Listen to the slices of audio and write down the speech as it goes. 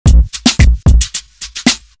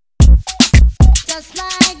just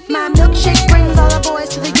like you. My milkshake brings all the boys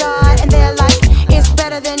to the yard, and they're like, it's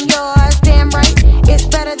better than yours. Damn right, it's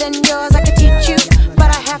better than yours. I could teach you, but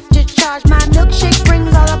I have to charge. My milkshake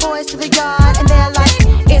brings all the boys to the yard, and they're like,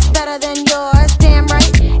 it's better than yours. Damn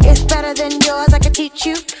right, it's better than yours. I could teach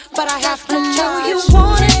you, but I have to charge. You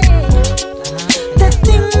want it, that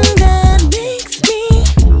thing that makes me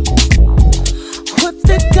what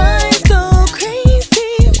the guys go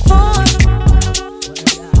crazy for.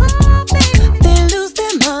 They lose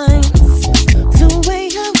their minds the way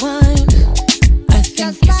I whine. I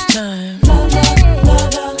think it's time. La la la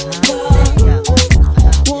la la,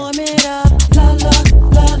 warm it up. La la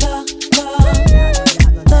la la la,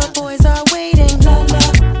 the boys are waiting. La la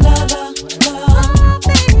la la la,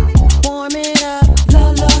 warm it up. La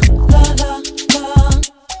la la la la,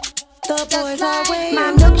 the boys are waiting. My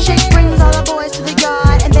milkshake brings all the boys to the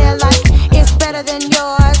yard, and they're like, it's better than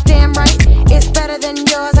yours. Damn right, it's better than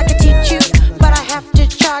yours. I could teach you, but I have to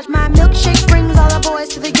charge. My milkshake brings all the boys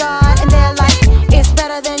to the yard, and they're like, it's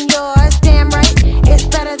better than yours. Damn right, it's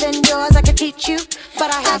better than yours. I could teach you,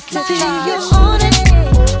 but I have to See charge. you on it.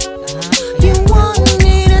 You want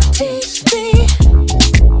me to teach me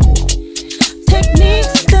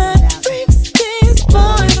techniques that freaks these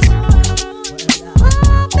boys.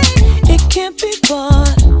 It can't be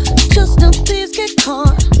bought. Just don't please get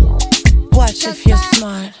caught. Watch if you're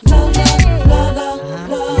smart. La la la la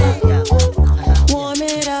la, warm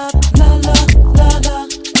it up. La la la la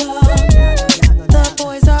la, the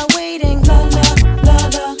boys are waiting. La la la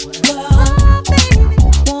la la,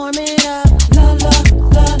 warm it up. La la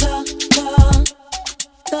la la la,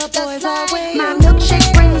 the boys are waiting. My milkshake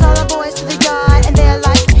brings all the boys to the yard, and they're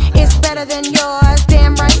like, it's better than yours.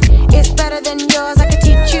 Damn right, it's better than yours. I could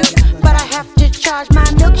teach you, but I have to charge. My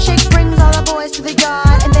milkshake brings all the boys to the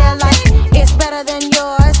yard, and they're like, it's better than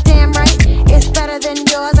yours. Damn right, it's better than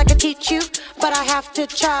yours. I could teach you, but I have to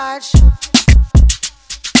charge.